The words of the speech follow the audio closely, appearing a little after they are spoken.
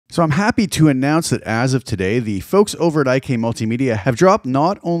So I'm happy to announce that as of today, the folks over at IK Multimedia have dropped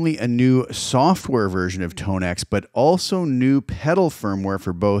not only a new software version of Tonex, but also new pedal firmware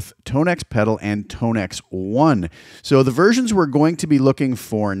for both Tonex Pedal and Tonex One. So the versions we're going to be looking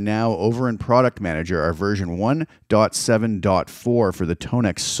for now over in Product Manager are version 1.7.4 for the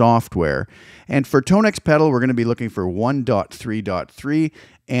Tonex software. And for Tonex Pedal, we're going to be looking for 1.3.3.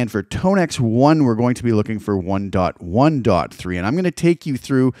 And for Tonex One, we're going to be looking for 1.1.3. And I'm going to take you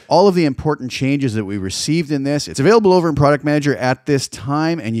through all of the important changes that we received in this. It's available over in Product Manager at this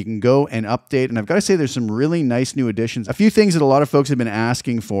time, and you can go and update. And I've got to say, there's some really nice new additions. A few things that a lot of folks have been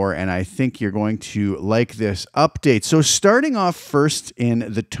asking for, and I think you're going to like this update. So starting off first in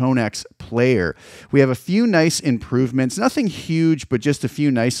the Tonex player, we have a few nice improvements. Nothing huge, but just a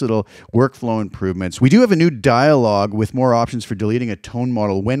few nice little workflow improvements. We do have a new dialog with more options for deleting a tone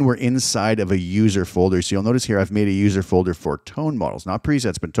model when we're inside of a user folder. So you'll notice here I've made a user folder for tone models, not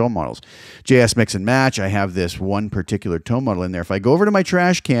presets, but tone models. JS Mix and Match, I have this one particular tone model in there. If I go over to my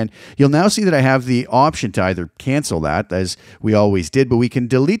trash can, you'll now see that I have the option to either cancel that, as we always did, but we can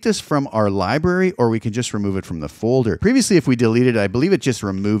delete this from our library, or we can just remove it from the folder. Previously, if we deleted it, I believe it just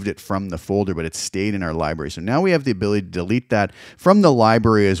removed it from the folder, but it stayed in our library. So now we have the ability to delete that from the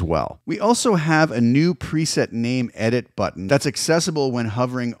library as well. We also have a new preset name edit button that's accessible when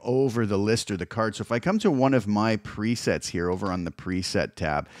hovering over the list or the card. So if I come to one of my presets here over on the preset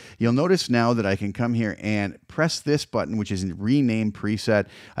tab, you'll notice now that I can come here and press this button, which is rename preset.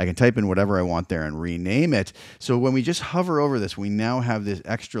 I can type in whatever I want there and rename it. So when we just hover over this, we now have this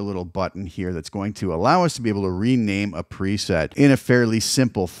extra little button here that's going to allow us to be able to rename a preset in a fairly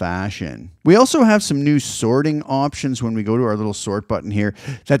simple fashion. We also have some new sorting options when we go to our little sort button here.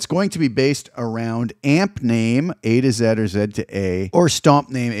 That's going to be based around amp name, A to Z or Z to A, or stomp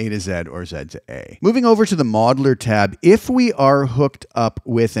name, A to Z or Z to A. Moving over to the modeler tab, if we are hooked up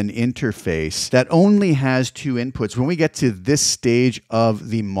with an interface that only has two inputs, when we get to this stage of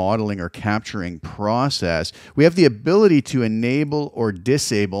the modeling or capturing process, we have the ability to enable or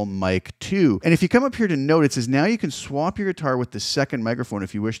disable mic 2. And if you come up here to note, it says now you can swap your guitar with the second microphone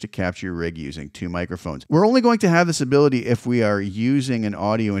if you wish to capture your rig using two microphones. We're only going to have this ability if we are using an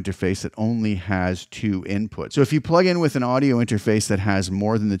audio interface that only has two inputs. So if you plug in with an audio interface that has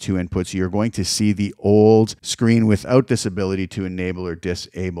more than the two inputs, you're going to see the old screen without this ability to enable or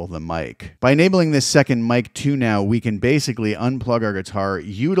disable the mic. By enabling this second mic 2 now, we can basically unplug our guitar,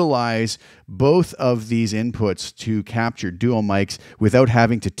 utilize both of these inputs to capture dual mics without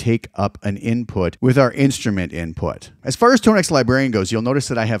having to take up an input with our instrument input. As far as Tonex Librarian goes, you'll notice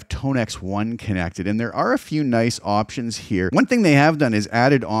that I have Tonex One connected, and there are a few nice options here. One thing they have done is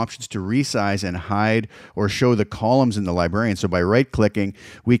added options to resize and hide or show the columns in the Librarian. So by right-clicking,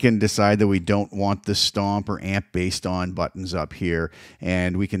 we can decide that we don't want the stomp or amp based on buttons up here,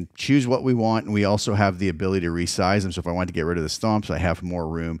 and we can choose what we want, and we also have the ability to resize them. So if I want to get rid of the stomps, I have more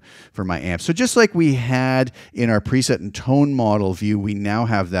room for my amp. So just like we had in our preset and tone model view, we now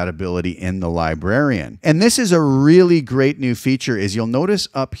have that ability in the Librarian. And this is a really great new feature. Is you'll notice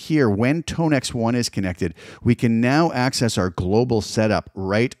up here when Tonex One is connected, we can now access our global setup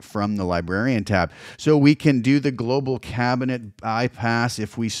right from the Librarian tab. So we can do the global cabinet bypass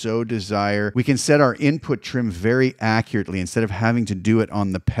if we so desire. We can set our input trim very accurately instead of having to do it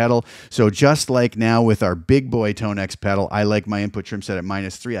on the pedal. So just like now with our big boy Tonex pedal, I like my input trim set at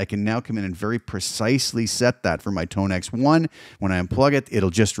 -3. I can now come in and very precisely set that for my Tonex One. When I unplug it, it'll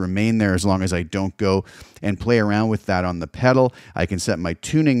just remain there as long as I don't go and play around with that on the pedal. I can set my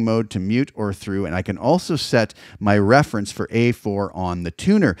tuning mode to mute or through, and I can also set my reference for A4 on the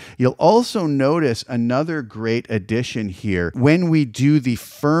tuner. You'll also notice another great addition here when we do the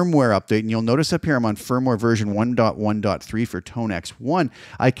firmware update, and you'll notice up here I'm on firmware version 1.1.3 for Tonex One.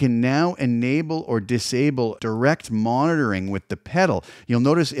 I can now enable or disable direct monitoring with the pedal. You'll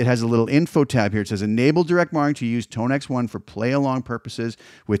notice it has a little info tab here. It says enable direct monitoring to use Tonex One for play along purposes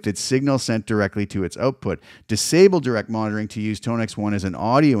with its signal sent directly to its output. Disable direct monitoring to use Tonex One as an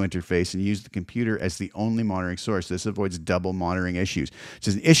audio interface and use the computer as the only monitoring source. This avoids double monitoring issues. It's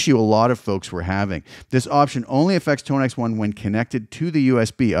an issue a lot of folks were having. This option only affects Tonex One when connected to the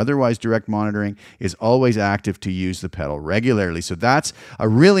USB. Otherwise, direct monitoring is always active to use the pedal regularly. So that's a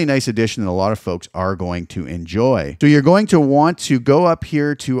really nice addition that a lot of folks are going to enjoy. So you're going to want to go up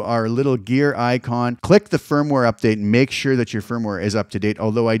here to our little gear icon, click the firmware update, and make sure that your firmware is up to date.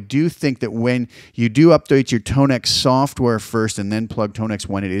 Although I do think that when you do update your Tonex software first and then plug Tonex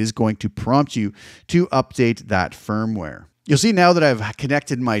One, it is going to prompt you to update that firmware. You'll see now that I've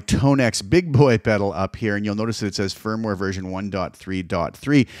connected my Tonex big boy pedal up here, and you'll notice that it says firmware version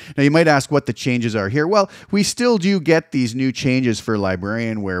 1.3.3. Now, you might ask what the changes are here. Well, we still do get these new changes for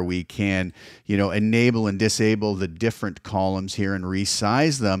Librarian where we can, enable and disable the different columns here and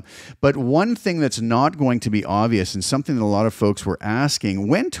resize them. But one thing that's not going to be obvious, and something that a lot of folks were asking,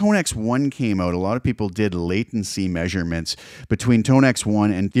 when Tonex 1 came out, a lot of people did latency measurements between Tonex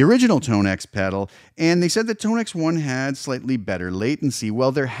 1 and the original Tonex pedal, and they said that Tonex 1 had slightly better latency.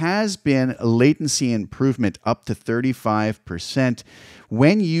 Well, there has been a latency improvement up to 35%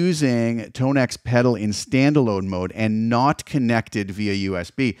 when using Tonex pedal in standalone mode and not connected via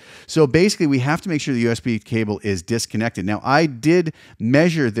USB. So basically, we have to make sure the USB cable is disconnected. Now, I did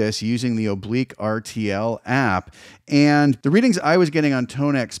measure this using the Oblique RTL app, and the readings I was getting on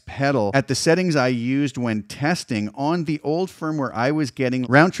Tonex pedal at the settings I used when testing on the old firmware, I was getting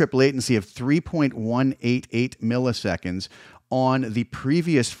round-trip latency of 3.188 milliseconds on the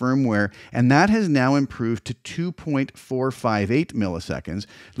previous firmware, and that has now improved to 2.458 milliseconds,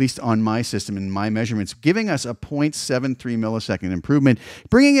 at least on my system and my measurements, giving us a 0.73 millisecond improvement,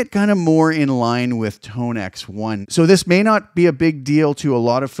 bringing it kind of more in line with Tonex 1. So this may not be a big deal to a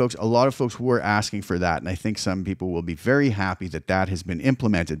lot of folks. A lot of folks were asking for that, and I think some people will be very happy that that has been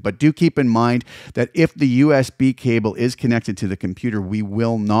implemented. But do keep in mind that if the USB cable is connected to the computer, we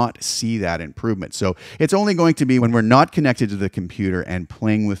will not see that improvement. So it's only going to be when we're not connected to the computer and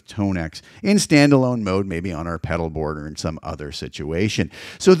playing with Tonex in standalone mode, maybe on our pedal board or in some other situation.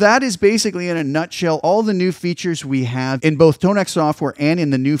 So that is basically, in a nutshell, all the new features we have in both Tonex software and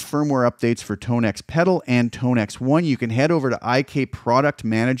in the new firmware updates for Tonex pedal and Tonex 1. You can head over to IK Product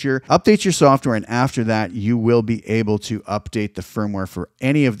Manager, update your software, and after that, you will be able to update the firmware for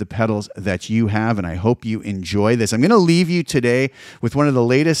any of the pedals that you have, and I hope you enjoy this. I'm going to leave you today with one of the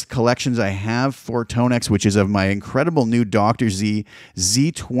latest collections I have for Tonex, which is of my incredible new Dr. Z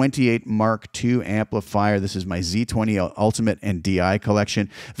Z28 Mark II amplifier. This is my Z20 Ultimate and DI collection.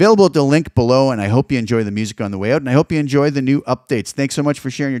 Available at the link below, and I hope you enjoy the music on the way out, and I hope you enjoy the new updates. Thanks so much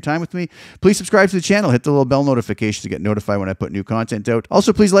for sharing your time with me. Please subscribe to the channel. Hit the little bell notification to get notified when I put new content out.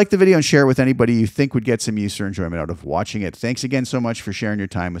 Also, please like the video and share it with anybody you think would get some use or enjoyment out of watching it. Thanks again so much for sharing your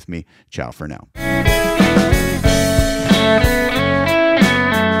time with me. Ciao for now.